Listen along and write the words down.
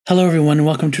Hello everyone and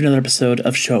welcome to another episode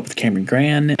of Show Up with Cameron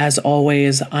Gran. As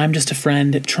always, I'm just a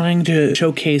friend trying to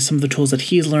showcase some of the tools that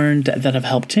he's learned that have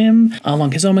helped him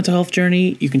along his own mental health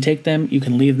journey. You can take them, you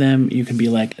can leave them, you can be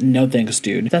like, no thanks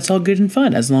dude. That's all good and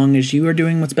fun as long as you are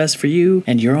doing what's best for you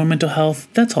and your own mental health.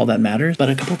 That's all that matters. But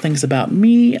a couple things about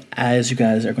me, as you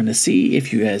guys are going to see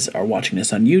if you guys are watching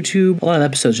this on YouTube. A lot of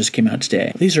episodes just came out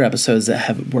today. These are episodes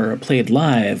that were played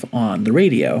live on the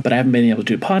radio, but I haven't been able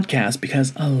to do a podcast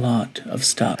because a lot of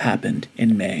stuff happened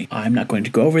in May. I'm not going to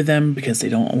go over them because they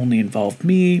don't only involve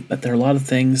me, but there are a lot of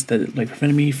things that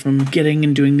prevented me from getting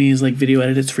and doing these video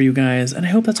edits for you guys, and I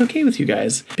hope that's okay with you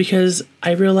guys because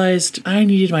I realized I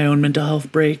needed my own mental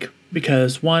health break.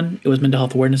 Because one, it was Mental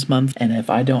Health Awareness Month, and if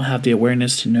I don't have the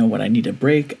awareness to know what I need to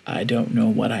break, I don't know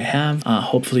what I have.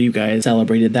 Hopefully you guys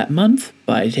celebrated that month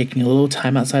by taking a little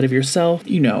time outside of yourself,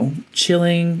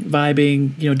 chilling,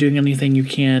 vibing, doing anything you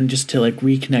can just to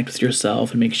reconnect with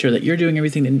yourself and make sure that you're doing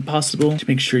everything possible to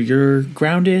make sure you're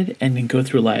grounded and can go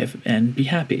through life and be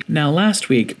happy. Now, last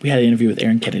week, we had an interview with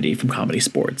Aaron Kennedy from Comedy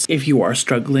Sports. If you are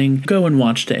struggling, go and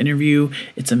watch the interview.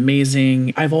 It's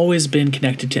amazing. I've always been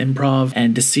connected to improv,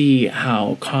 and to see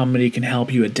how comedy can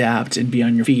help you adapt and be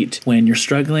on your feet when you're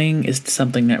struggling is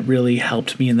something that really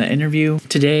helped me in the interview.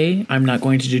 Today, I'm not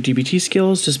going to do DBT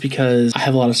skills just because I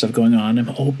have a lot of stuff going on. I'm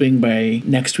hoping by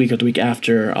next week or the week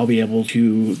after, I'll be able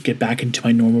to get back into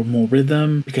my normal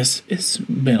rhythm because it's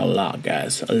been a lot,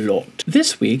 guys, a lot.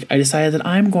 This week, I decided that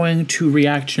I'm going to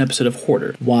react to an episode of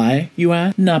Hoarder. Why, you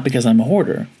ask? Not because I'm a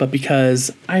hoarder, but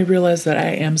because I realize that I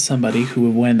am somebody who,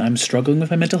 when I'm struggling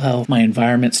with my mental health, my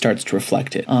environment starts to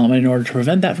reflect it. In order to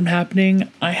prevent that from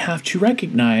happening, I have to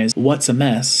recognize what's a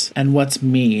mess and what's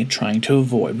me trying to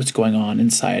avoid what's going on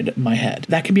inside my head.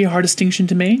 That can be a hard distinction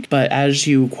to make, but as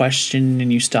you question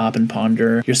and you stop and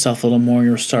ponder yourself a little more,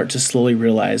 you'll start to slowly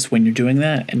realize when you're doing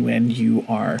that and when you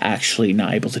are actually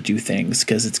not able to do things,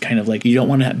 because it's kind of like you don't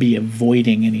want to be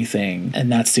avoiding anything, and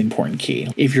that's the important key.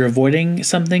 If you're avoiding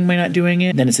something by not doing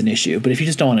it, then it's an issue, but if you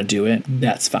just don't want to do it,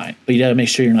 that's fine. But you gotta make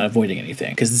sure you're not avoiding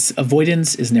anything, because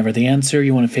avoidance is never the answer.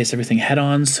 You want to face everything head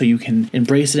on so you can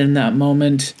embrace it in that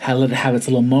moment, let it have its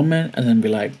little moment, and then be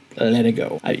like, let it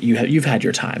go. You've had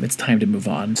your time. It's time to move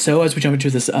on. So as we jump into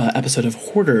this episode of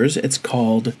Hoarders, it's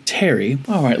called Terry.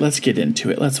 All right, let's get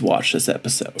into it. Let's watch this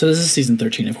episode. So this is season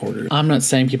 13 of Hoarders. I'm not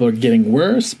saying people are getting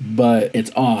worse, but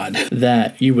it's odd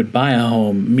that you would buy a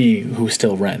home, me who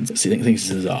still rents, thinks this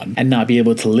is odd, and not be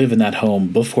able to live in that home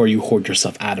before you hoard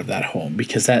yourself out of that home,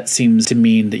 because that seems to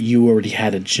mean that you already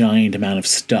had a giant amount of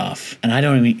stuff, and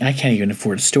I can't even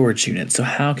afford a storage unit, so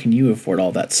how can you afford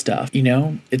all that stuff?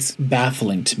 It's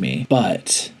baffling to me,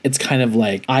 but it's kind of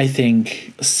I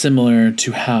think similar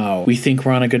to how we think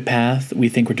we're on a good path, we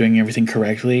think we're doing everything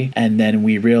correctly, and then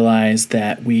we realize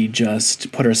that we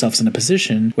just put ourselves in a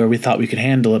position where we thought we could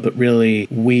handle it, but really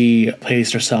we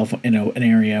placed ourselves in an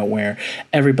area where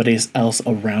everybody else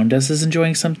around us is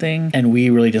enjoying something, and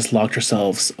we really just locked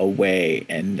ourselves away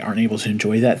and aren't able to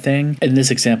enjoy that thing. In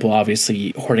this example,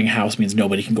 obviously, hoarding a house means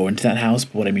nobody can go into that house,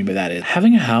 but what I mean by that is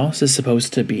having a house is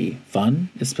supposed to be fun,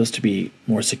 it's supposed to be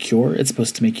more secure, it's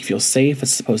supposed to make you feel safe,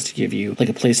 it's supposed to give you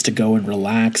a place to go and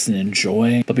relax and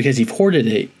enjoy, but because you've hoarded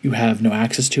it, you have no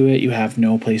access to it, you have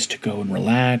no place to go and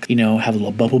relax, have a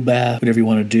little bubble bath, whatever you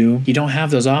want to do. You don't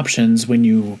have those options when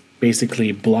you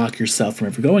basically block yourself from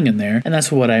ever going in there. And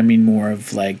that's what I mean more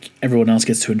of everyone else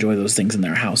gets to enjoy those things in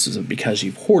their houses, and because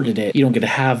you've hoarded it, you don't get to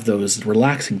have those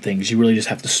relaxing things. You really just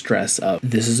have the stress of,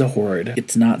 this is a hoard,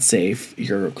 it's not safe,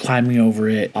 you're climbing over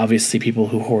it. Obviously, people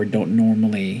who hoard don't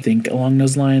normally think along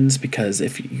those lines, because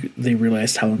if they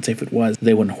realized how unsafe it was,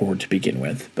 they wouldn't hoard to begin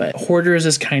with. But Hoarders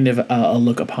is kind of a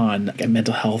look upon a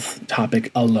mental health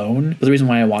topic alone. But the reason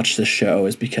why I watch this show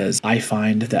is because I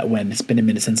find that when it's been a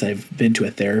minute since I've been to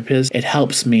a therapist, it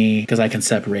helps me because I can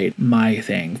separate my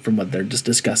thing from what they're just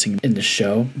discussing in the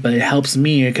show. But it helps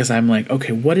me because I'm like,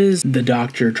 okay, what is the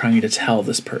doctor trying to tell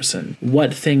this person?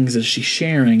 What things is she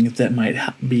sharing that might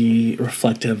be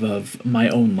reflective of my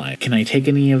own life? Can I take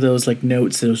any of those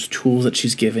notes, those tools that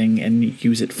she's giving, and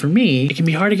use it for me? It can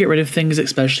be hard to get rid of things,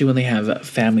 especially when they have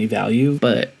family value.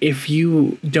 But if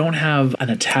you don't have an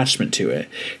attachment to it,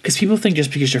 because people think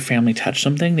just because your family touched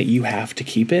something that you have to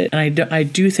keep it. And I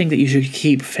do think that you should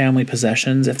keep family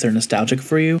possessions if they're nostalgic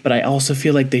for you, but I also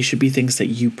feel like they should be things that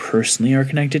you personally are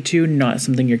connected to, not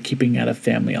something you're keeping out of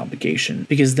family obligation,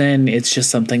 because then it's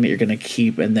just something that you're going to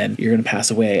keep and then you're going to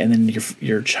pass away, and then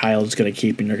your child's going to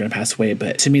keep and you're going to pass away.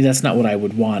 But to me, that's not what I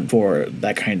would want for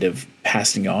that kind of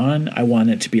passing on. I want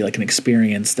it to be like an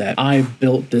experience that I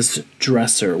built this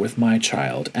dresser with my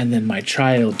child, and then my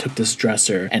child took this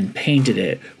dresser and painted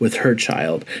it with her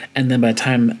child, and then by the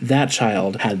time that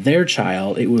child had their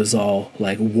child, it was all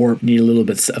like warped, need a little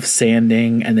bit of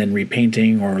sanding and then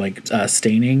repainting or like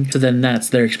staining. So then that's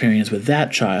their experience with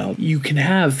that child. You can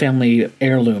have family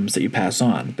heirlooms that you pass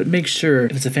on, but make sure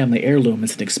if it's a family heirloom,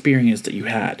 it's an experience that you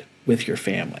had with your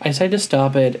family. I decided to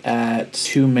stop it at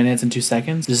 2 minutes and 2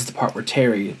 seconds. This is the part where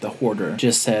Terry, the hoarder,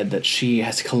 just said that she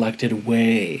has collected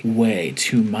way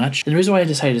too much. And the reason why I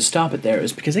decided to stop it there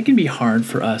is because it can be hard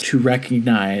for us to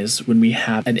recognize when we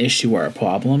have an issue or a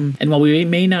problem. And while we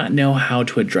may not know how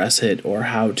to address it or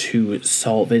how to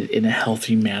solve it in a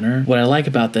healthy manner, what I like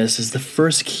about this is the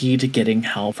first key to getting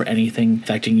help for anything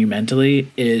affecting you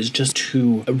mentally is just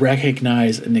to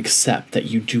recognize and accept that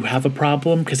you do have a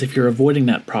problem, because if you're avoiding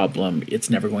that problem, it's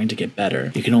never going to get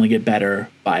better. You can only get better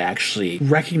by actually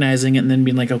recognizing it and then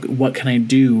being like, okay, what can I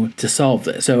do to solve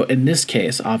this? So in this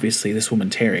case, obviously, this woman,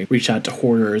 Terry, reached out to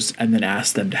Hoarders and then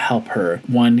asked them to help her,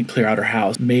 one, clear out her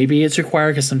house. Maybe it's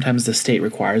required because sometimes the state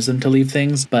requires them to leave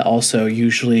things, but also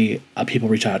usually people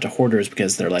reach out to Hoarders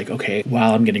because they're like, okay,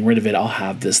 while I'm getting rid of it, I'll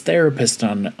have this therapist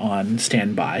on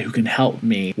standby who can help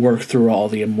me work through all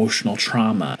the emotional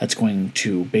trauma that's going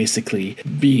to basically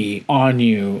be on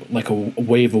you like a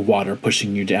wave of water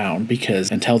pushing you down, because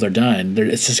until they're done,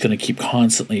 it's just going to keep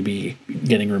constantly be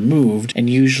getting removed. And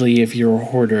usually if you're a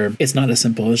hoarder, it's not as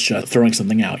simple as just throwing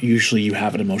something out. Usually you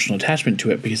have an emotional attachment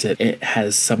to it because it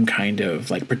has some kind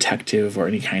of like protective or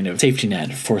any kind of safety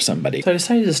net for somebody. So I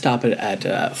decided to stop it at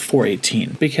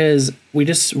 4:18 because we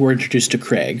just were introduced to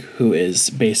Craig, who is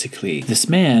basically this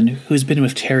man who's been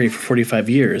with Terry for 45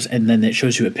 years, and then it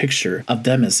shows you a picture of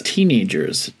them as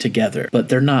teenagers together. But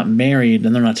they're not married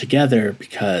and they're not together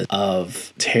because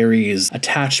of Terry's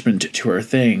attachment to her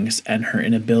things and her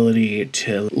inability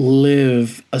to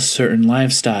live a certain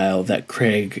lifestyle that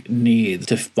Craig needs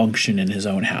to function in his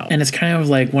own house. And it's kind of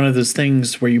like one of those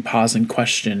things where you pause and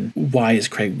question, why is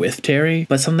Craig with Terry?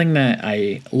 But something that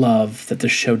I love that the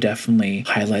show definitely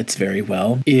highlights very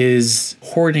well is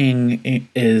hoarding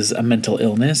is a mental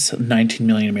illness. 19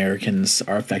 million Americans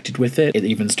are affected with it. It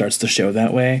even starts to show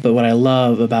that way. But what I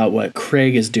love about what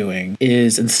Craig is doing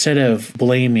is, instead of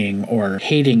blaming or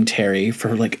hating Terry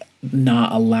for like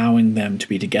not allowing them to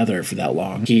be together for that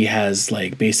long, he has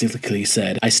like basically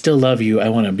said, I still love you, I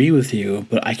want to be with you,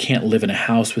 but I can't live in a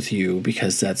house with you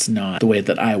because that's not the way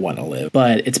that I want to live.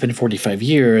 But it's been 45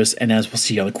 years, and as we'll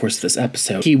see on the course of this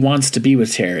episode, he wants to be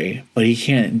with Terry, but he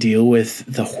can't deal with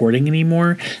the hoarding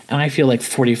anymore. And I feel like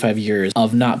 45 years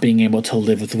of not being able to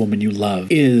live with the woman you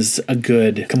love is a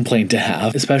good complaint to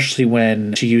have, especially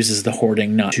when she uses the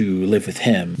hoarding not to live with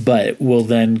him, but will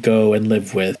then go and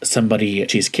live with somebody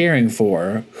she's caring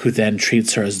for, who then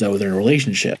treats her as though they're in a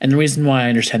relationship. And the reason why I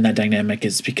understand that dynamic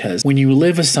is because when you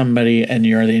live with somebody and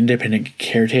you're the independent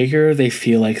caretaker, they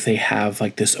feel like they have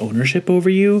like this ownership over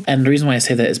you. And the reason why I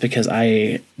say that is because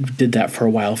I did that for a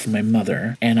while for my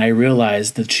mother, and I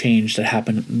realized the change that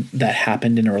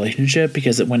happened in a relationship,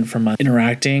 because it went from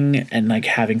interacting and like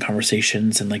having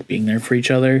conversations and like being there for each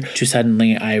other to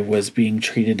suddenly I was being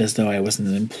treated as though I was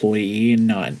an employee and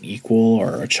not an equal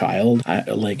or a child.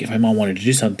 Like if my mom wanted to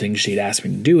do something, she'd ask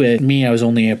me to do it. Me, I was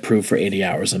only approved for 80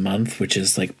 hours a month, which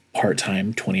is like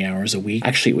part-time, 20 hours a week.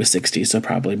 Actually, it was 60, so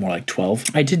probably more like 12.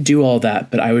 I did do all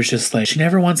that, but I was just like, she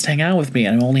never wants to hang out with me,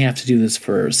 and I only have to do this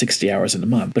for 60 hours in a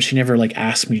month. But she never like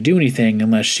asked me to do anything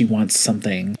unless she wants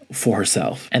something for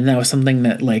herself. And that was something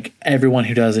that like everyone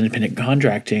who does independent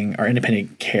contracting or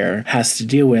independent care has to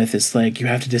deal with. Is like, you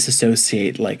have to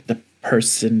disassociate like the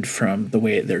person from the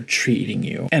way they're treating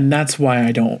you. And that's why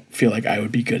I don't feel like I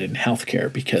would be good in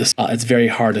healthcare, because it's very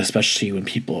hard, especially when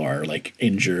people are like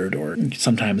injured or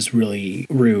sometimes really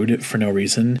rude for no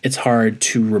reason. It's hard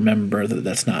to remember that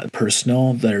that's not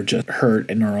personal. They're just hurt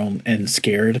and their own and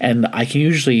scared. And I can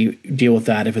usually deal with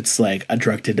that if it's like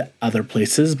directed at other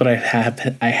places, but I have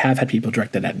had people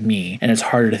directed at me, and it's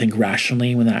harder to think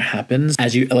rationally when that happens.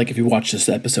 As you like, if you watch this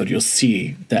episode, you'll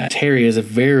see that Terry is a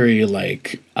very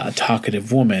like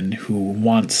talkative woman who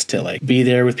wants to like be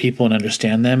there with people and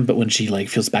understand them, but when she like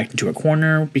feels backed into a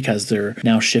corner because they're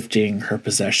now shifting her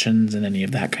possessions and any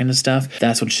of that kind of stuff,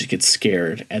 that's when she gets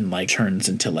scared and like turns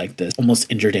into like this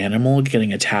almost injured animal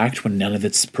getting attacked when none of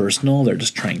it's personal. They're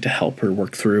just trying to help her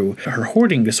work through her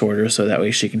hoarding disorder so that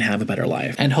way she can have a better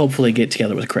life and hopefully get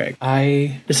together with Craig.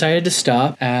 I decided to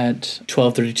stop at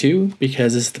 12:32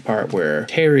 because this is the part where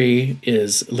Terry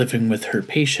is living with her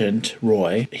patient,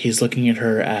 Roy. He's looking at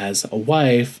her as as a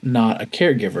wife, not a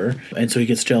caregiver. And so he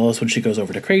gets jealous when she goes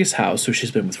over to Craig's house, who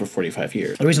she's been with for 45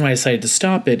 years. The reason why I decided to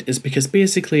stop it is because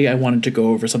basically I wanted to go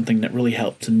over something that really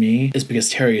helped me, is because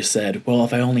Terry said, well,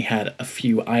 if I only had a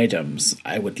few items,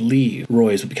 I would leave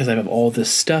Roy's, but because I have all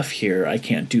this stuff here, I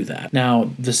can't do that.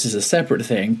 Now, this is a separate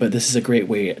thing, but this is a great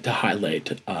way to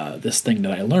highlight this thing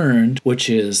that I learned, which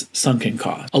is sunken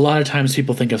cost. A lot of times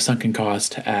people think of sunken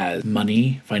cost as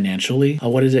money financially.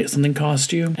 What does something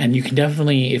cost you? And you can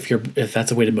definitely, if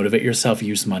that's a way to motivate yourself,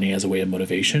 use money as a way of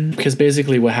motivation. Because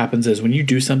basically what happens is when you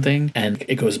do something and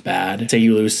it goes bad, say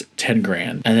you lose 10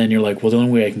 grand, and then you're like, well, the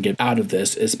only way I can get out of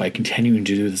this is by continuing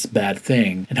to do this bad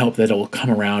thing and hope that it'll come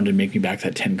around and make me back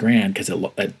that 10 grand because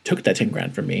it took that 10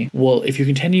 grand from me. Well, if you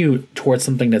continue towards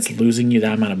something that's losing you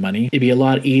that amount of money, it'd be a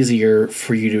lot easier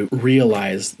for you to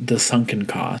realize the sunken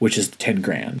cost, which is 10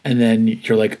 grand. And then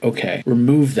you're like, okay,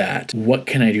 remove that. What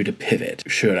can I do to pivot?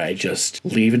 Should I just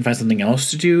leave and find something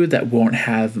else to do that won't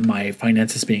have my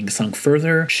finances being sunk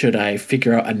further? Should I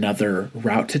figure out another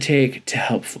route to take to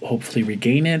help hopefully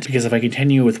regain it? Because if I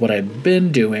continue with what I've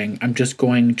been doing, I'm just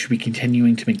going to be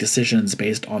continuing to make decisions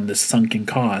based on this sunken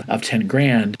cost of 10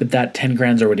 grand, but that 10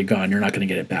 grand's already gone. You're not going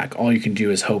to get it back. All you can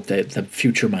do is hope that the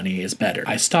future money is better.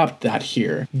 I stopped that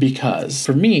here because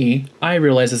for me, I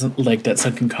realize that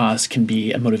sunken cost can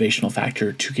be a motivational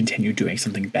factor to continue doing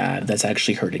something bad that's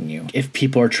actually hurting you. If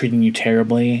people are treating you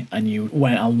terribly and you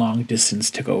went a long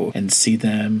distance to go and see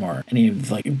them or any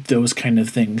of those kind of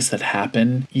things that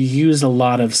happen, you use a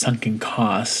lot of sunken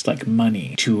cost, like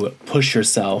money, to push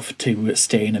yourself to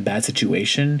stay in a bad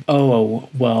situation. Oh,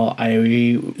 well,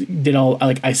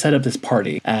 I set up this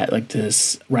party at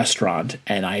this restaurant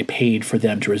and I paid for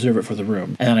them to reserve it for the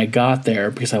room. And then I got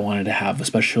there because I wanted to have a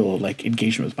special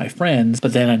engagement with my friends,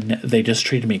 but then they just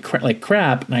treated me like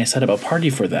crap and I set up a party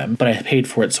for them, but I paid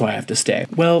for it, so I have to stay.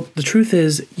 Well, the truth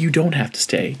is you don't have to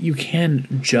stay. You can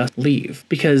just leave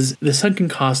because the sunken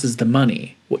cost is the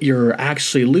money. What you're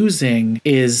actually losing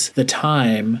is the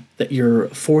time that you're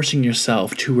forcing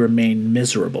yourself to remain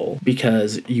miserable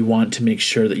because you want to make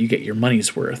sure that you get your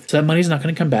money's worth. So that money's not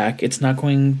going to come back. It's not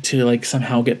going to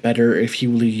somehow get better if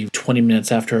you leave 20 minutes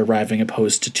after arriving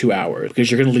opposed to 2 hours, because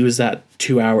you're going to lose that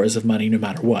 2 hours of money no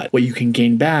matter what. What you can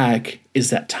gain back is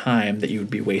that time that you would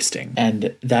be wasting.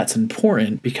 And that's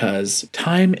important because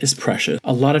time is precious.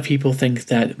 A lot of people think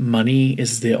that money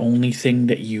is the only thing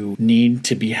that you need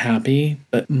to be happy,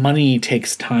 but money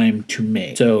takes time to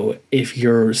make. So if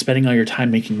you're spending all your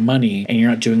time making money and you're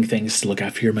not doing things to look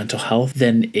after your mental health,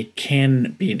 then it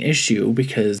can be an issue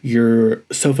because you're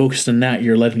so focused on that,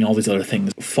 you're letting all these other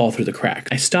things fall through the cracks.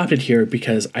 I stopped it here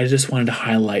because I just wanted to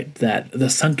highlight that the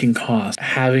sunken cost,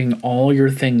 having all your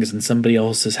things in somebody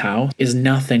else's house, is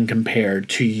nothing compared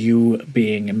to you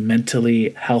being mentally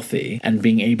healthy and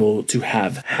being able to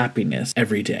have happiness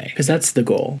every day. Because that's the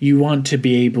goal. You want to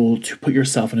be able to put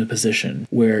yourself in a position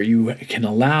where you can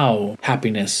allow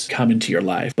happiness come into your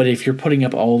life. But if you're putting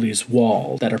up all these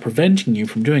walls that are preventing you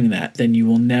from doing that, then you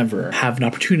will never have an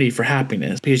opportunity for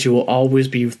happiness because you will always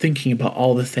be thinking about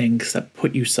all the things that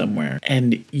put you somewhere.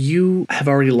 And you have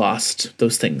already lost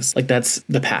those things. That's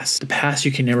the past. The past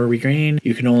you can never regain.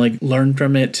 You can only learn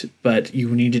from it, but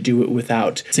you need to do it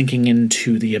without sinking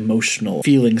into the emotional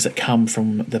feelings that come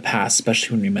from the past,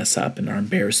 especially when we mess up and our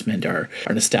embarrassment, our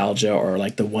nostalgia, or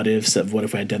the what ifs of what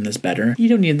if I had done this better. You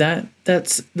don't need that.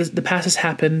 That's the past has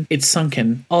happened. It's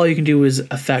sunken. All you can do is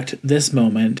affect this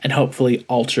moment and hopefully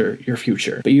alter your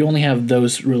future. But you only have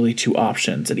those really two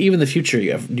options. And even the future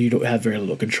you don't have very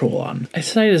little control on. I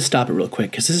decided to stop it real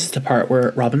quick because this is the part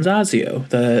where Robin Zazio,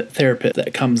 the therapist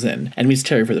that comes in and meets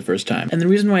Terry for the first time. And the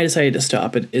reason why I decided to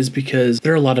stop it is because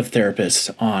there are a lot of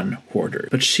therapists on Hoarders.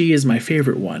 But she is my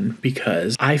favorite one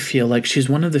because I feel like she's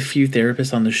one of the few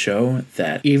therapists on the show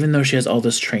that even though she has all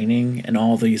this training and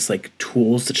all these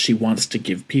tools that she wants to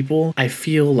give people, I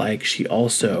feel like she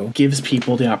also gives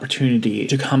people the opportunity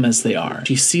to come as they are.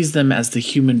 She sees them as the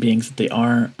human beings that they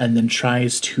are and then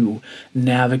tries to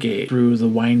navigate through the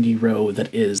windy road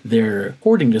that is their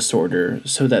hoarding disorder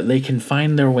so that they can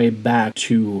find their way back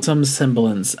to some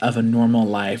semblance of a normal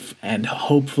life and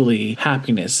hopefully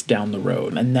happiness down the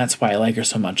road. And that's why I like her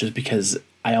so much, is because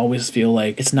I always feel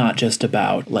like it's not just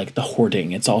about the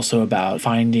hoarding. It's also about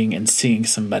finding and seeing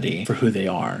somebody for who they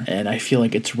are. And I feel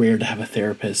like it's rare to have a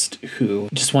therapist who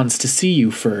just wants to see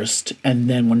you first, and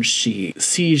then when she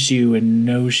sees you and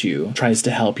knows you, tries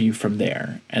to help you from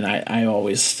there. And I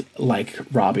always like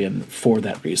Robin for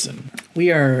that reason. We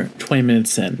are 20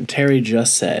 minutes in. Terry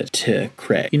just said to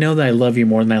Craig, you know that I love you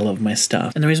more than I love my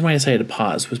stuff. And the reason why I decided to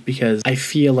pause was because I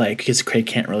feel like, because Craig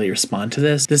can't really respond to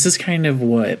this, this is kind of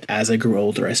what, as I grew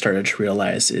older, I started to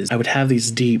realize is I would have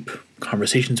these deep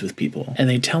conversations with people, and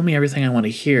they tell me everything I want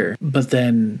to hear, but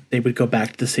then they would go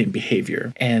back to the same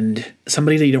behavior. And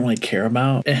somebody that you don't really care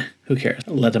about, who cares?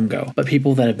 Let them go. But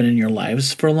people that have been in your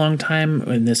lives for a long time,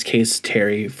 in this case,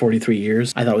 Terry, 43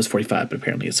 years. I thought it was 45, but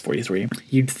apparently it's 43.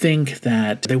 You'd think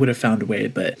that they would have found a way,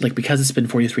 but like, because it's been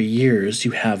 43 years,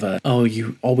 you have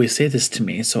you always say this to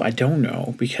me, so I don't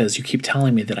know, because you keep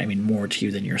telling me that I mean more to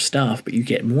you than your stuff, but you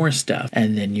get more stuff,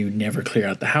 and then you never clear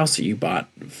out the house that you bought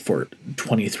for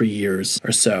 23 years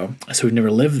or so. So we've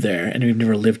never lived there, and we've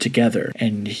never lived together,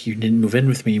 and you didn't move in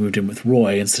with me, you moved in with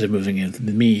Roy instead of moving in with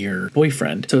me, your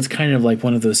boyfriend. So it's kind of like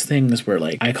one of those things where,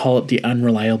 like, I call it the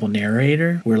unreliable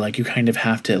narrator, where like you kind of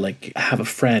have to like have a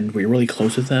friend where you're really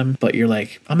close with them, but you're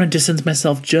like, I'm gonna distance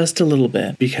myself just a little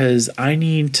bit because I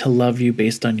need to love you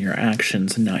based on your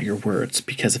actions and not your words,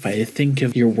 because if I think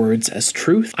of your words as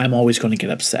truth, I'm always going to get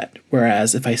upset.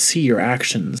 Whereas if I see your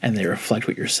actions and they reflect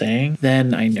what you're saying,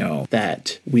 then I know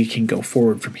that we can go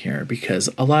forward from here, because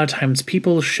a lot of times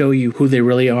people show you who they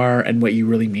really are and what you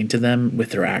really mean to them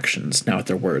with their actions, not with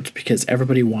their words, because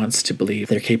everybody wants to believe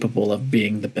they're capable of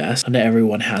being the best, and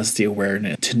everyone has the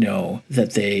awareness to know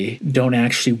that they don't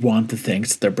actually want the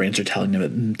things that their brains are telling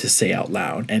them to say out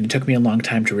loud. And it took me a long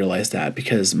time to realize that,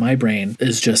 because my brain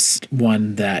is just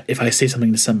one that if I say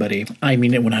something to somebody, I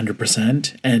mean it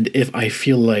 100%. And if I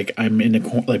feel like I'm in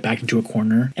backed into a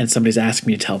corner and somebody's asking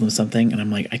me to tell them something and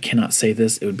I'm like, I cannot say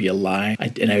this, it would be a lie.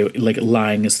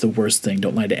 Lying is the worst thing.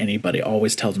 Don't lie to anybody.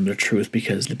 Always tell them the truth,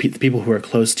 because the people who are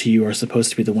close to you are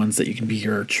supposed to be the ones that you can be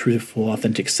your truthful,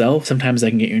 authentic self. Sometimes I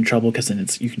can get you in trouble because then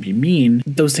you can be mean.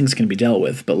 Those things can be dealt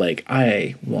with, but like,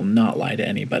 I will not lie to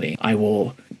anybody. I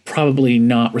will probably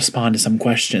not respond to some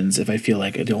questions if I feel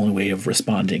like the only way of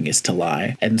responding is to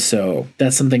lie. And so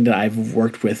that's something that I've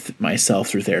worked with myself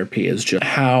through therapy, is just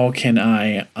how can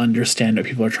I understand what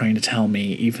people are trying to tell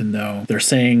me, even though they're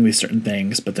saying these certain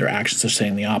things, but their actions are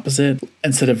saying the opposite.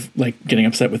 Instead of like getting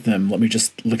upset with them, let me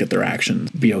just look at their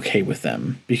actions, be okay with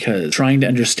them, because trying to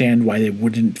understand why they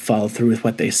wouldn't follow through with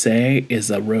what they say is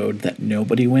a road that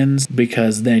nobody wins,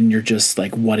 because then you're just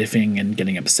like what ifing and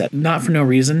getting upset, not for no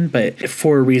reason, but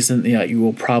for a reason that you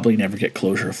will probably never get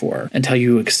closure for, until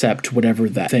you accept whatever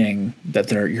that thing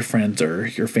that your friends or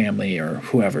your family or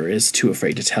whoever is too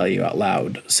afraid to tell you out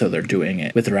loud, so they're doing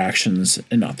it with their actions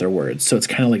and not their words. So it's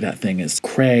kind of like that thing is,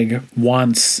 Craig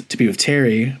wants to be with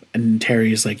Terry, and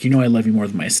Terry's like, I love you more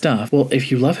than my stuff. Well,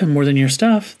 if you love him more than your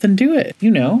stuff, then do it.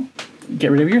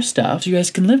 Get rid of your stuff so you guys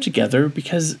can live together,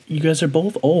 because you guys are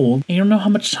both old and you don't know how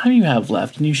much time you have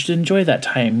left, and you should enjoy that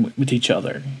time with each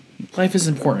other. Life is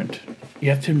important. You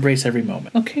have to embrace every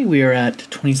moment. Okay, we are at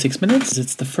 26 minutes.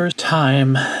 It's the first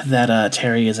time that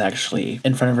Terry is actually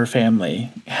in front of her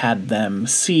family, had them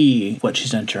see what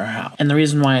she's done to her house. And the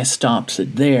reason why I stopped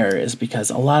there is because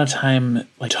a lot of time,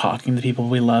 like, talking to people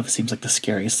we love seems like the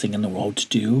scariest thing in the world to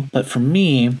do. But for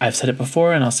me, I've said it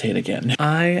before and I'll say it again,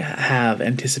 I have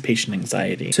anticipation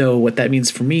anxiety. So what that means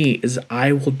for me is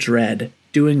I will dread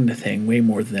doing the thing way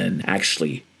more than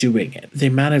actually doing it. The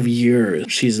amount of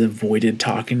years she's avoided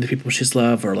talking to people she's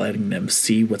loved or letting them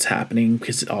see what's happening,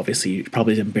 because obviously you're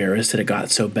probably embarrassed that it got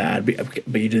so bad,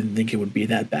 but you didn't think it would be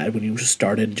that bad when you just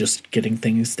started just getting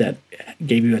things that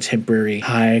gave you a temporary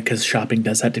high, because shopping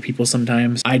does that to people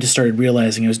sometimes. I just started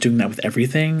realizing I was doing that with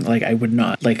everything. Like, I would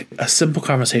not, like, a simple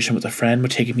conversation with a friend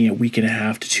would take me a week and a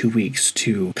half to 2 weeks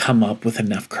to come up with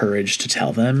enough courage to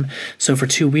tell them. So for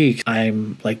 2 weeks,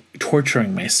 I'm like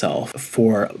torturing myself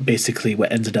for basically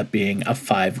what ended up being a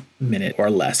 5-minute or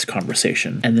less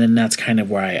conversation. And then that's kind of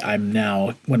where I'm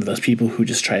now one of those people who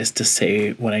just tries to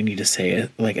say what I need to say,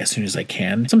 like, as soon as I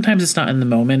can. Sometimes it's not in the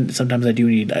moment. Sometimes I do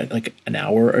need like an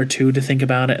hour or two to think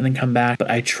about it and then come back. But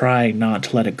I try not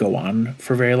to let it go on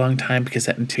for a very long time, because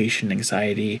that anticipation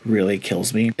anxiety really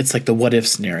kills me. It's like the what if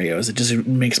scenarios. It just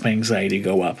makes my anxiety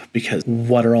go up, because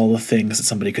what are all the things that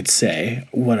somebody could say?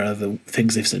 What are the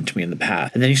things they've said to me in the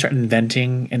past? And then you start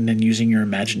inventing and then using your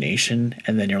imagination,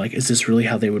 and then you're like, is this really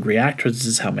how they would react, or is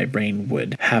this how my brain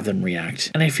would have them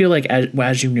react? And I feel like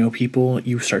as you know people,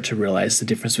 you start to realize the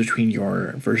difference between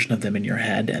your version of them in your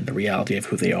head and the reality of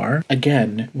who they are.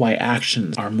 Again, why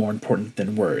actions are more important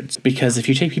than words. Because if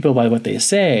you take people by what they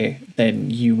say,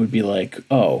 then you would be like,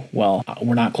 oh, well,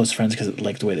 we're not close friends because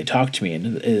like the way they talk to me,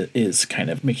 and it is kind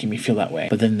of making me feel that way.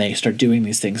 But then they start doing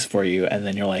these things for you, and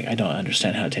then you're like, I don't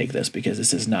understand how to take this, because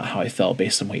this is not how I felt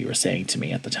based on what you were saying to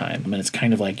me at the time. And it's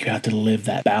kind of like you have to live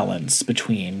that balance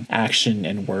between action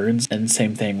and words. And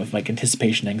same thing with like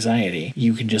anticipation anxiety.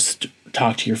 You can just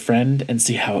talk to your friend and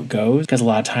see how it goes, because a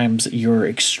lot of times your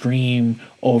extreme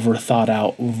over thought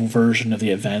out version of the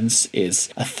events is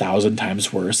 1,000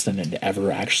 times worse than it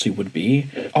ever actually would be.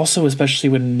 Also, especially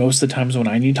when most of the times when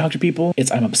I need to talk to people,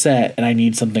 it's I'm upset and I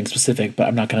need something specific, but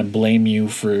I'm not going to blame you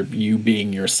for you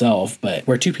being yourself. But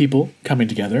we're two people coming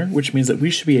together, which means that we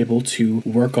should be able to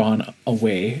work on a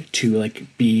way to like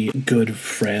be good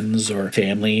friends or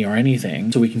family or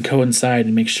anything, so we can coincide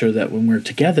and make sure that when we're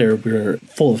together, we're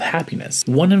full of happiness.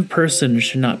 One person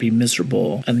should not be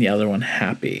miserable and the other one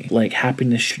happy. Like,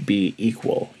 happiness should be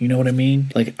equal. You know what I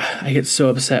mean? Like, I get so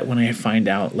upset when I find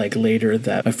out like later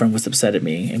that my friend was upset at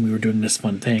me and we were doing this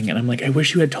fun thing, and I'm like, I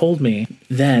wish you had told me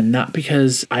then, not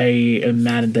because I am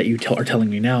mad that you are telling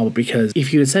me now, but because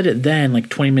if you had said it then, like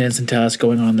 20 minutes into us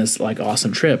going on this like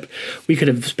awesome trip, we could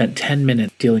have spent 10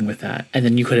 minutes dealing with that, and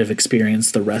then you could have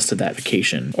experienced the rest of that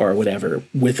vacation or whatever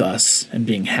with us and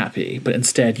being happy. But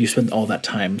instead you spent all that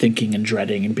time thinking and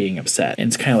dreading and being upset. And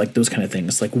it's kind of like those kind of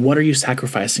things, like what are you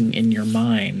sacrificing in your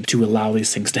mind to allow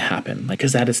these things to happen? Like,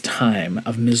 because that is time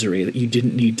of misery that you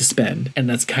didn't need to spend. And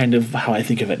that's kind of how I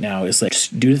think of it now, is like,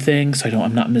 just do the thing so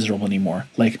I'm not miserable anymore.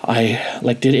 Like, I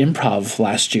did improv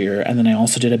last year, and then I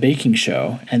also did a baking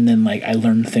show, and then like I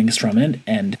learned things from it,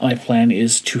 and my plan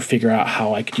is to figure out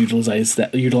how I could utilize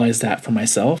that for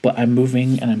myself. But I'm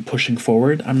moving and I'm pushing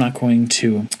forward. I'm not going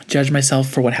to judge myself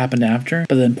for what happened after.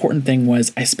 But the important thing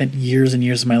was I spent years and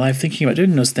years of my life thinking about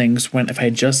doing those things, when if I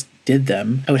just did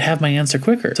them, I would have my answer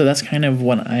quicker. So that's kind of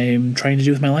what I'm trying to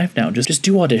do with my life now. Just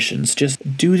do auditions.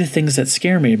 Just do the things that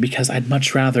scare me, because I'd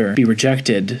much rather be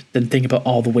rejected than think about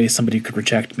all the ways somebody could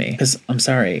reject me. Because I'm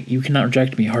sorry, you cannot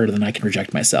reject me harder than I can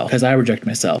reject myself, because I reject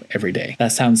myself every day.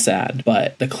 That sounds sad,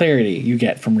 but the clarity you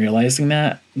get from realizing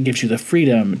that gives you the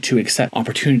freedom to accept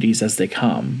opportunities as they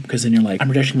come, because then you're like, I'm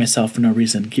rejecting myself for no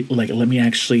reason. Like, let me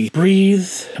actually breathe,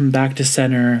 come back to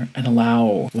center, and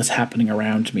allow what's happening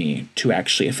around me to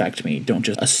actually affect me. Don't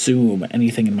just assume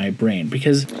anything in my brain,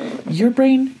 because your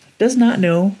brain does not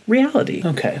know reality.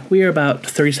 Okay, we are about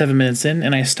 37 minutes in,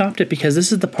 and I stopped it because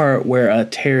this is the part where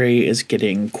Terry is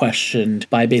getting questioned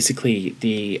by basically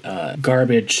the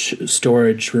garbage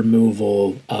storage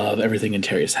removal of everything in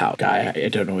Terry's house guy. I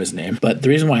don't know his name, but the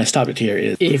reason why I stopped it here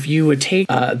is if you would take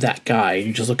that guy and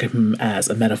you just look at him as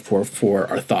a metaphor for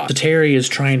our thoughts. So Terry is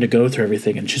trying to go through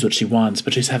everything and choose what she wants,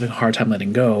 but she's having a hard time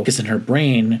letting go, because in her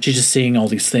brain she's just seeing all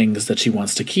these things that she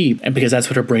wants to keep, and because that's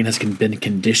what her brain has been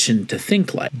conditioned to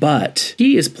think like. But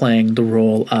he is playing the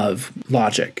role of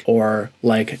logic, or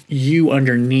like you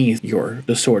underneath your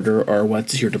disorder, or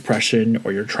what's your depression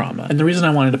or your trauma. And the reason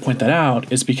I wanted to point that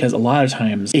out is because a lot of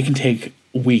times it can take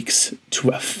weeks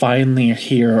to finally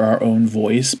hear our own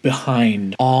voice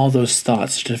behind all those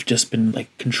thoughts that have just been like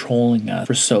controlling us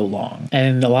for so long.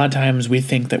 And a lot of times we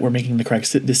think that we're making the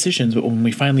correct decisions, but when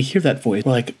we finally hear that voice,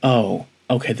 we're like, oh,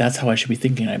 okay, that's how I should be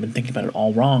thinking. I've been thinking about it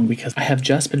all wrong, because I have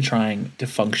just been trying to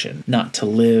function, not to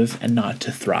live and not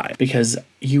to thrive. Because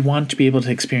you want to be able to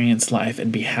experience life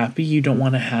and be happy. You don't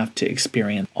want to have to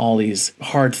experience all these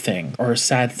hard things or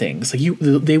sad things. Like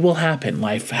they will happen.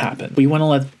 Life happens. But you want to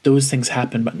let those things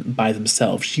happen by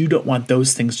themselves. You don't want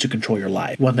those things to control your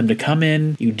life. You want them to come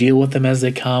in, you deal with them as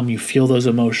they come, you feel those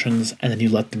emotions, and then you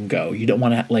let them go. You don't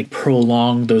want to like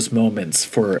prolong those moments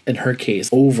for, in her case,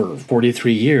 over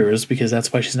 43 years, because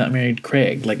that's why she's not married to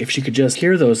Craig. Like, if she could just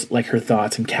hear those, like her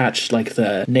thoughts, and catch like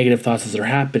the negative thoughts as they're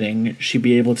happening, she'd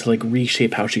be able to like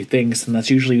reshape how she thinks. And that's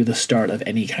usually the start of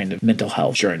any kind of mental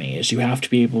health journey, is you have to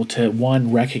be able to,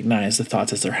 1, recognize the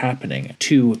thoughts as they're happening,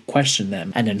 2, question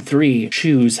them, and then 3,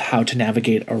 choose how to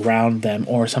navigate around them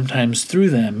or sometimes through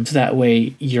them, so that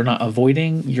way you're not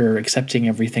avoiding, you're accepting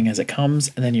everything as it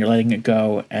comes, and then you're letting it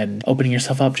go and opening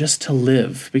yourself up just to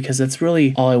live. Because that's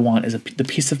really all I want, is the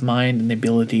peace of mind and the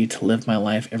ability to live my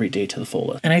life every day to the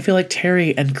fullest. And I feel like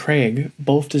Terry and Craig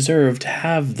both deserve to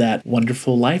have that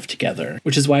wonderful life together,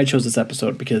 which is why I chose this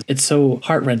episode, because it's so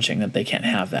heart-wrenching that they can't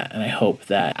have that. And I hope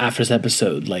that after this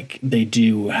episode, like, they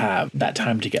do have that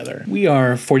time together. We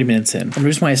are 40 minutes in. And the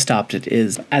reason why I stopped it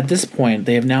is, at this point,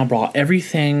 they have now brought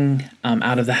everything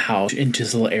out of the house into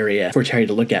this little area for Terry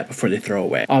to look at before they throw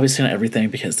away. Obviously not everything,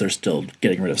 because they're still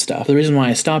getting rid of stuff. The reason why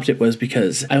I stopped it was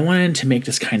because I wanted to make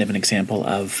this kind of an example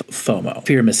of FOMO,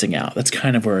 fear of missing out. That's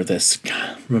kind of where this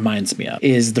reminds me of,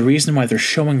 is the reason why they're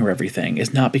showing her everything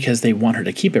is not because they want her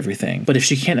to keep everything, but if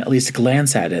she can't at least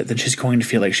glance at it, then she's going to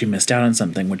feel like she missed out on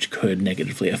something, which could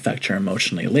negatively affect her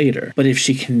emotionally later. But if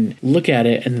she can look at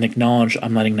it and acknowledge,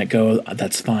 I'm letting that go,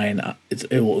 that's fine,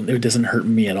 it doesn't hurt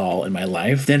me at all in my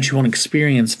life, then she won't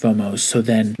experience FOMO. So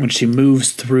then when she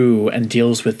moves through and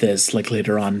deals with this, like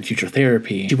later on in future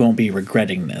therapy, she won't be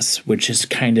regretting this, which is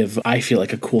kind of, I feel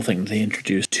like, a cool thing they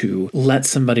introduced to let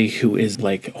somebody who is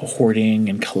like hoarding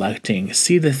and collecting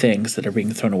see the things that are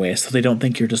being thrown away, so they don't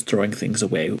think you're just throwing things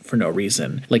away for no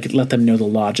reason. Like, let them know the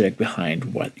logic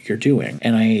behind what you're doing.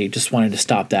 And I just wanted to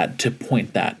stop that to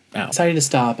point that out. Decided to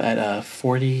stop at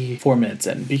 44 minutes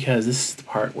in, because this is the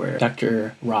part where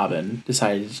Dr. Robin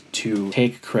decided to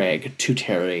take Craig to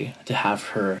Terry to have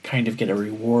her kind of get a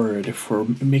reward for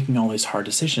making all these hard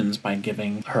decisions by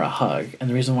giving her a hug. And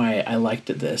the reason why I liked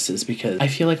this is because I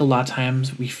feel like a lot of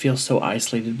times we feel so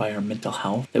isolated by our mental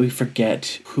health that we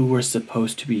forget who we're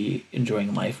supposed to be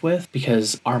enjoying life with,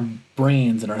 because our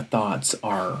brains and our thoughts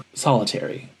are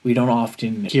solitary. We don't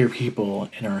often hear people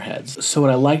in our heads. So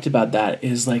what I liked about that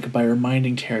is, like, by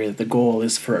reminding Terry that the goal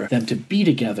is for them to be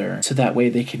together, so that way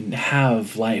they can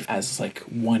have life as like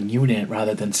one unit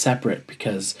rather than separate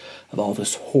because of all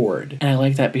this hoard. And I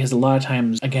like that because a lot of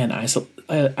times, again,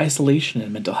 isolation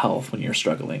in mental health when you're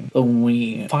struggling. But when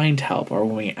we find help, or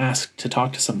when we ask to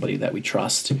talk to somebody that we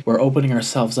trust, we're opening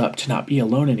ourselves up to not be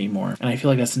alone anymore. And I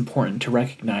feel like that's important to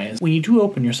recognize. When you do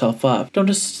open yourself up, don't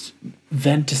just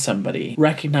vent to somebody.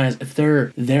 Recognize if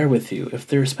they're there with you, if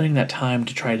they're spending that time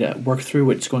to try to work through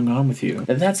what's going on with you,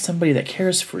 that that's somebody that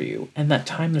cares for you. And that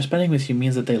time they're spending with you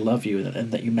means that they love you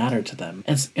and that you matter to them.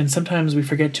 And sometimes we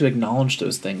forget to acknowledge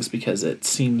those things because it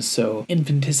seems so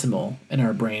infinitesimal in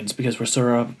our brains because we're so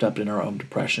wrapped up in our own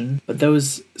depression. But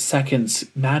those seconds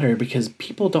matter because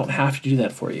people don't have to do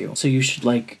that for you. So you should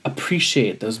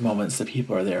appreciate those moments that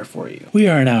people are there for you. We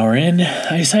are an hour in.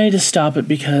 I decided to stop it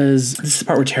because this is the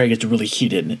part where Terry gets really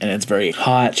heated and it's very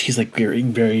hot. She's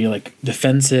getting very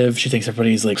defensive. She thinks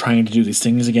everybody's trying to do these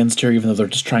things against her, even though they're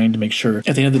just trying to make sure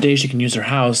at the end of the day she can use her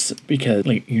house because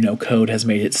code has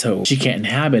made it so she can't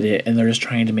inhabit it, and they're just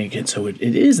trying to make it so it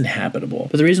is inhabitable.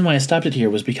 But the reason why I stopped it here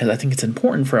was because I think it's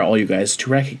important for all you guys to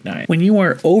recognize when you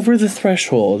are over the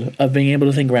threshold of being able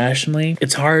to think rationally,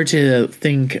 it's hard to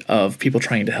think of people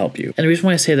trying to help you. And the reason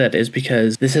why I say that is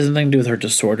because this has nothing to do with her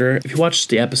disorder. If you watch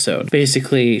the episode,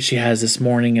 basically she has this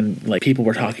morning and people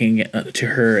were talking to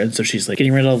her, and so she's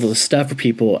getting rid of all the stuff for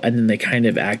people, and then they kind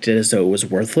of acted as though it was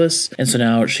worthless, and so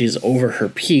now she's over her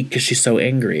peak because she's so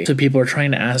angry. So people are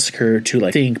trying to ask her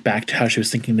to think back to how she was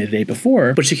thinking the day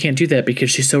before, but she can't do that because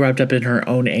she's so wrapped up in her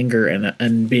own anger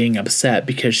and being upset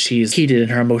because she's heated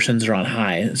and her emotions are on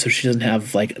high, so she doesn't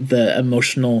have the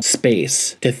emotional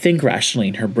space to think rationally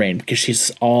in her brain because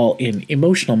she's all in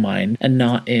emotional mind and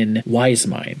not in wise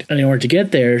mind. And in order to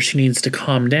get there, she needs to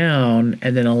calm down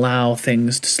and then allow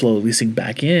things to slowly sink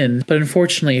back in. But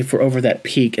unfortunately, if we're over that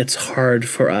peak, it's hard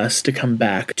for us to come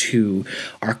back to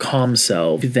our calm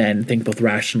self, to then think both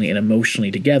rationally and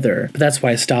emotionally together. But that's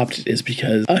why I stopped it, is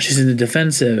because she's in the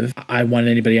defensive. I want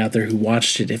anybody out there who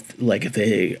watched it, if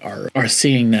they are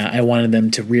seeing that, I wanted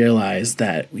them to realize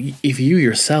that if you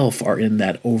yourself are in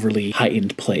that overly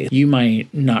heightened place, you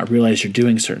might not realize you're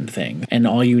doing certain things. And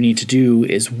all you need to do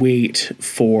is wait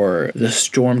for the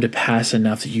storm to pass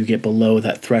enough that you get below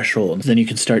that threshold. Then you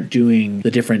can start doing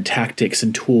the different tactics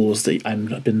and tools that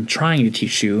I've been trying to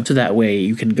teach you, so that way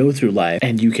you can go through life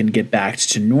and you can get back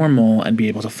to normal and be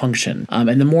able to function.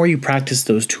 And the more you practice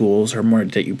those tools, or more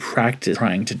that you practice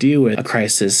trying to deal with a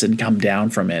crisis and come down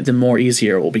from it, the more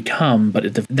easier it will become.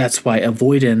 But that's why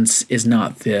avoidance is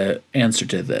not the answer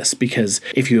to this, because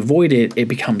if you avoid it, it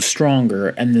becomes stronger,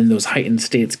 and then those heightened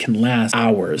states can last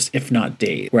hours, if not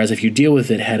days. Whereas if you deal with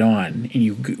it head on and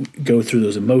you go through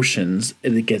those emotions,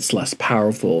 it gets less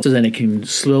powerful. So then it can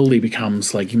slowly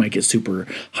becomes you might get super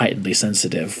heightenedly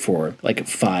sensitive for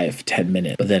 5-10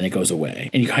 minutes, but then it goes away.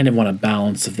 And you kind of want a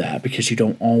balance of that, because you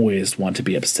don't always want to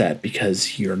be upset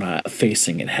because you're not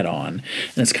facing it head on.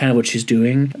 And that's kind of what she's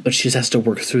doing, but she just has to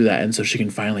work through that, and so she can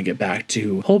finally get back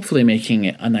to hopefully making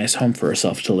it a nice home for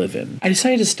herself to live in. I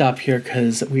decided to stop here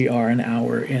because we are an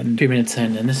hour and 3 minutes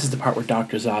in, and this is the part where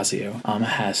Dr. Zazio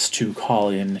has to call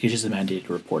in because she's a mandated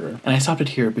reporter. And I stopped it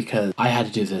here because I had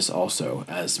to do this also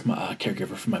as a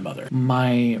caregiver for my mother.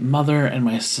 My mother and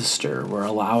my sister were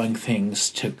allowing things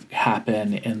to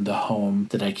happen in the home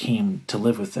that I came to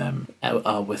live with them,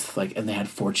 and they had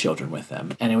 4 children with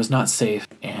them, and it was not safe.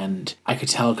 And I could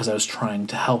tell, because I was trying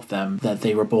to help them, that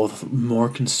they were both more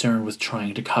concerned with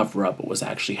trying to cover up what was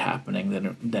actually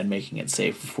happening than making it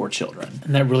safe for 4 children.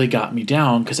 And that really got me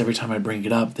down, because every time I bring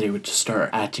it up, they would just start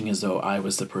acting as though I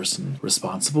was the person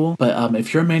responsible. But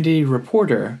if you're a mandated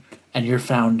reporter, and you're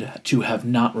found to have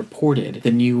not reported,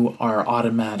 then you are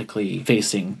automatically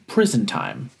facing prison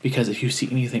time, because if you see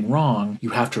anything wrong,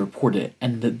 you have to report it.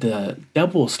 And the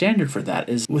double standard for that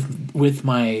is with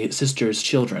my sister's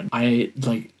children.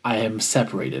 I am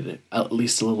separated at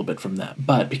least a little bit from them.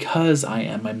 But because I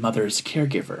am my mother's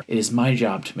caregiver, it is my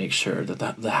job to make sure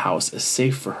that the house is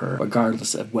safe for her,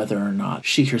 regardless of whether or not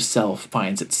she herself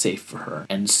finds it safe for her.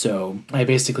 And so I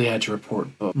basically had to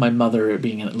report both my mother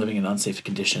living in unsafe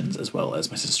conditions as well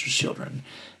as my sister's children.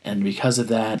 And because of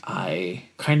that, I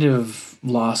kind of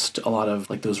lost a lot of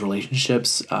those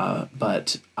relationships.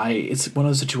 But it's one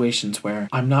of those situations where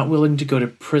I'm not willing to go to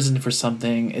prison for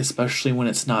something, especially when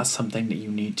it's not something that you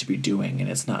need to be doing, and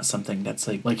it's not something that's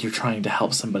like you're trying to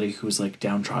help somebody who's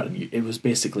downtrodden. It was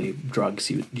basically drug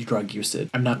usage.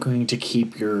 I'm not going to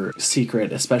keep your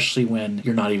secret, especially when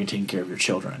you're not even taking care of your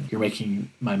children. You're making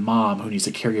my mom, who needs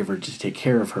a caregiver to take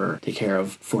care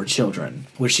of 4 children,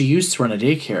 which she used to run a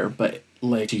daycare, but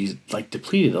she's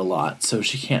depleted a lot, so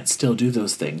she can't still do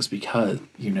those things because,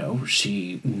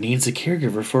 she needs a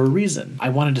caregiver for a reason. I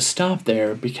wanted to stop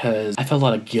there because I felt a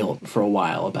lot of guilt for a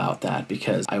while about that,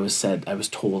 because I was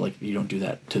told you don't do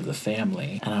that to the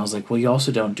family. And I was like, well, you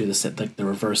also don't do this the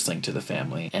reverse thing to the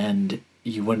family. And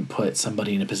you wouldn't put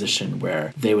somebody in a position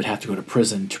where they would have to go to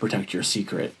prison to protect your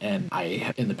secret. And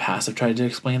I, in the past, have tried to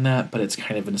explain that, but it's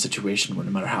kind of in a situation where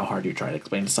no matter how hard you try to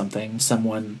explain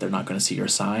someone, they're not going to see your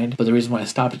side. But the reason why I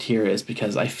stopped it here is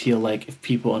because I feel like if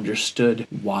people understood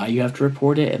why you have to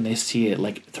report it, and they see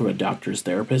it through a doctor's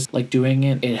therapist doing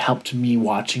it, it helped me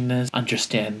watching this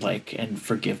understand and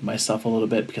forgive myself a little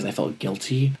bit, because I felt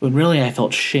guilty when really I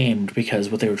felt shamed, because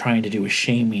what they were trying to do was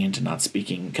shame me into not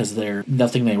speaking, because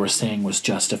nothing they were saying was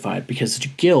justified, because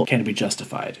guilt can be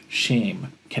justified.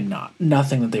 Shame cannot.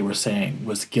 Nothing that they were saying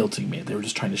was guilting me. They were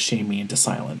just trying to shame me into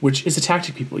silence, which is a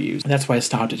tactic people use. And that's why I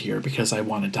stopped it here, because I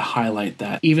wanted to highlight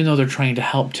that even though they're trying to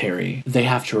help Terry, they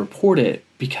have to report it,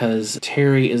 because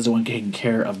Terry is the one taking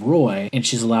care of Roy, and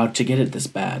she's allowed to get it this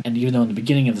bad. And even though in the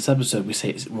beginning of this episode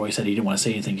Roy said he didn't want to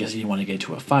say anything because he didn't want to get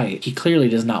into a fight, he clearly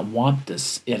does not want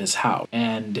this at his house.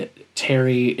 And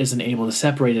Terry isn't able to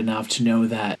separate enough to know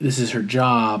that this is her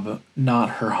job, not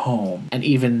her home. And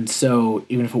even so,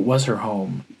 even if it was her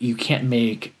home, you can't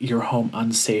make your home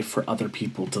unsafe for other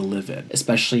people to live in,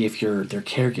 especially if you're their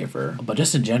caregiver. But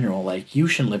just in general, you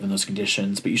shouldn't live in those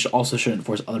conditions, but you shouldn't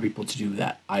force other people to do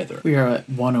that either. We are at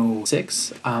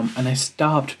 106, and I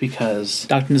stopped because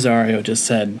Dr. Nazario just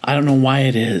said, I don't know why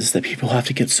it is that people have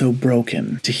to get so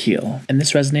broken to heal. And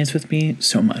this resonates with me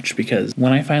so much, because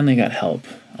when I finally got help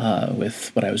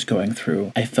with what I was going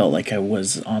through, I felt like I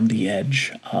was on the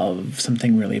edge of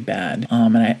something really bad.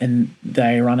 And the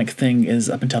ironic thing is,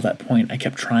 up until that point, I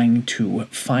kept trying to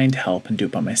find help and do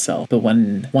it by myself. But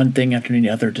when one thing after the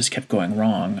other just kept going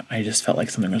wrong, I just felt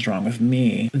like something was wrong with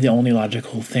me. The only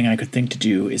logical thing I could think to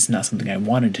do is not something I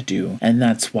wanted to do. And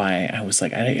that's why I was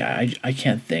like, I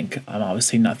can't think. I'm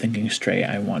obviously not thinking straight.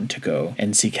 I want to go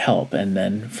and seek help. And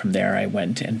then from there, I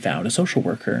went and found a social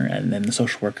worker. And then the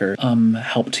social worker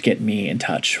helped to get me in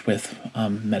touch with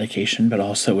medication, but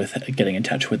also with getting in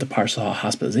touch with the partial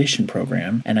hospitalization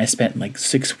program. And I spent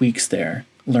 6 weeks there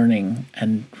learning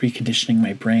and reconditioning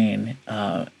my brain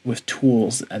with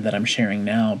tools that I'm sharing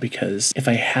now, because if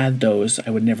I had those, I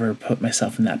would never put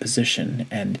myself in that position.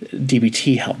 And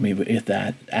DBT helped me with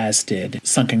that, as did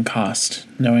sunken cost,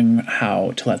 knowing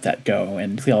how to let that go.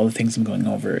 And all the things I'm going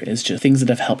over is just things that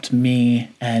have helped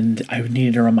me, and I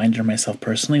needed a reminder to myself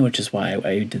personally, which is why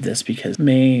I did this, because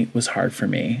May was hard for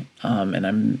me, and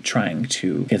I'm trying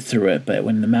to get through it. But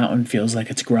when the mountain feels like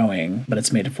it's growing, but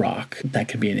it's made of rock, that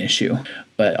can be an issue.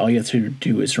 But all you have to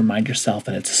do is remind yourself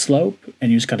that it's a slope,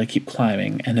 and you just got to keep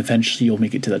climbing, and eventually you'll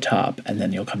make it to the top, and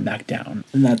then you'll come back down.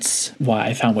 And that's why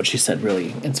I found what she said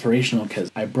really inspirational,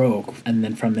 because I broke, and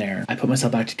then from there I put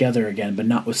myself back together again, but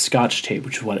not with Scotch tape,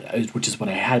 which is what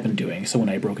I had been doing. So when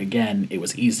I broke again, it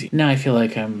was easy. Now I feel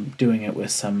like I'm doing it with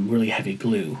some really heavy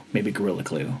glue, maybe Gorilla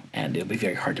Glue, and it'll be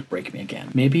very hard to break me again.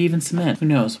 Maybe even cement. Who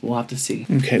knows? We'll have to see.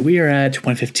 Okay, we are at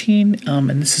 115,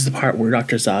 and this is the part where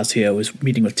Dr. Zazio is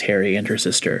meeting with Terry and her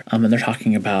sister, and they're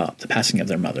talking about the passing of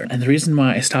their mother. And the reason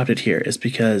why I stopped it here is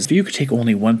because if you could take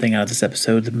only one thing out of this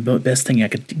episode, the best thing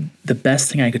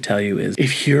I could tell you is,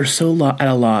 if you're so at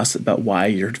a loss about why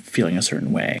you're feeling a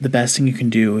certain way, the best thing you can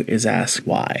do is ask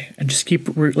why, and just keep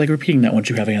repeating that once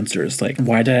you have answers.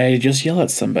 Why did I just yell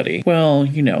at somebody? Well,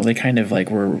 they kind of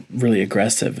were really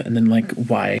aggressive, and then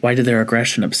why did their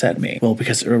aggression upset me? Well,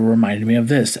 because it reminded me of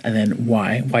this. And then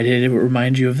why did it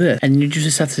remind you of this? And you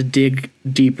just have to dig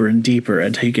deeper and deeper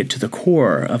until you get to the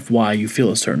core of why you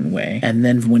feel a certain way. And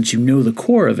then once you know the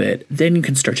core of it, then you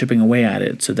can start chipping away at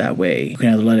it. So that way you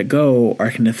can either let it go or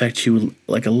it can affect you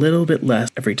like a little bit less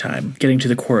every time. Getting to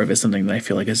the core of it is something that I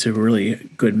feel like is a really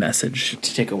good message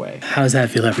to take away. How does that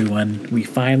feel, everyone? We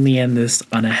finally end this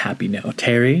on a happy note.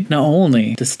 Terry, not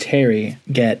only does Terry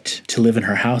get to live in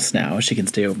her house now, she can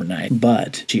stay overnight,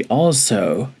 but she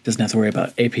also doesn't have to worry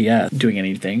about APS doing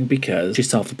anything because she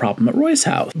solved the problem at Roy's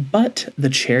house. But the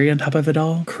cherry on top of it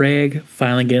all, Craig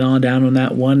finally getting on down on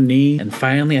that one knee, and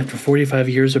finally after 45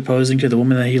 years proposing to the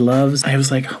woman that he loves, I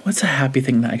was like, what's a happy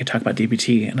thing that I could talk about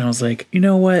DBT? And I was like, you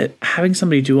know what? Having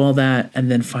somebody do all that and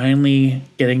then finally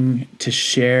getting to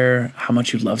share how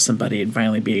much you love somebody and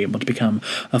finally being able to become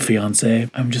a fiance,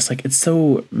 I'm just like, it's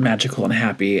so magical and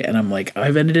happy. And I'm like,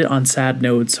 I've ended it on sad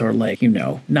notes or like,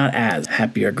 not as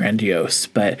happy or grandiose,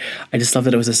 but I just love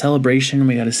that it was a celebration.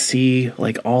 We got to see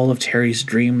like all of Terry's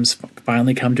dreams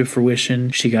finally come to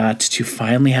fruition. She got to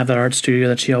finally have that art studio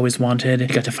that she always wanted. She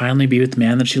got to finally be with the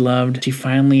man that she loved. She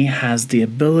finally has the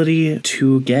ability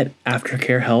to get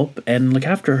aftercare help and look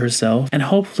after herself and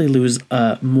hopefully lose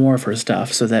more of her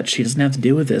stuff so that she doesn't have to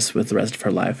deal with this with the rest of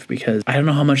her life, because I don't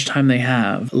know how much time they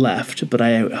have left, but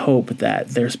I hope that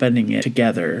they're spending it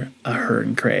together, her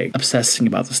and Craig, obsessing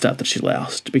about the stuff that she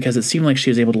lost, because it seemed like she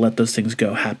was able to let those things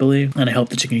go happily, and I hope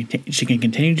that she can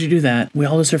continue to do that. We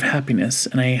all deserve happiness,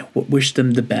 and I wish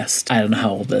them the best. I don't know how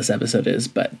old this episode is,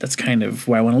 but that's kind of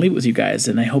where I want to leave with you guys,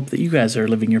 and I hope that you guys are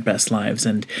living your best lives.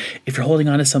 And if you're holding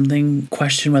on to something,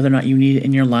 question whether or not you need it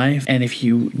in your life, and if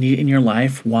you need it in your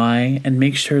life, why, and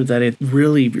make sure that it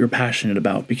really you're passionate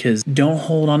about, because don't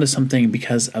hold on to something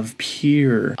because of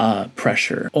peer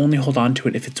pressure. Only hold on to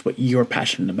it if it's what you're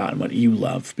passionate about and what you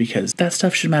love, because that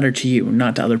stuff should matter to you,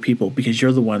 not to other people, because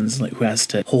you're the ones who has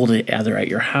to hold it either at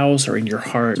your house or in your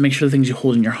heart. Make sure the things you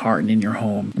hold in your heart and in your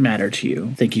home matter to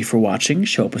you. Thank you for watching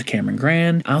Show Up with Cameron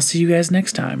Grand. I'll see you guys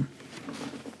next time.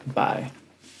 Bye.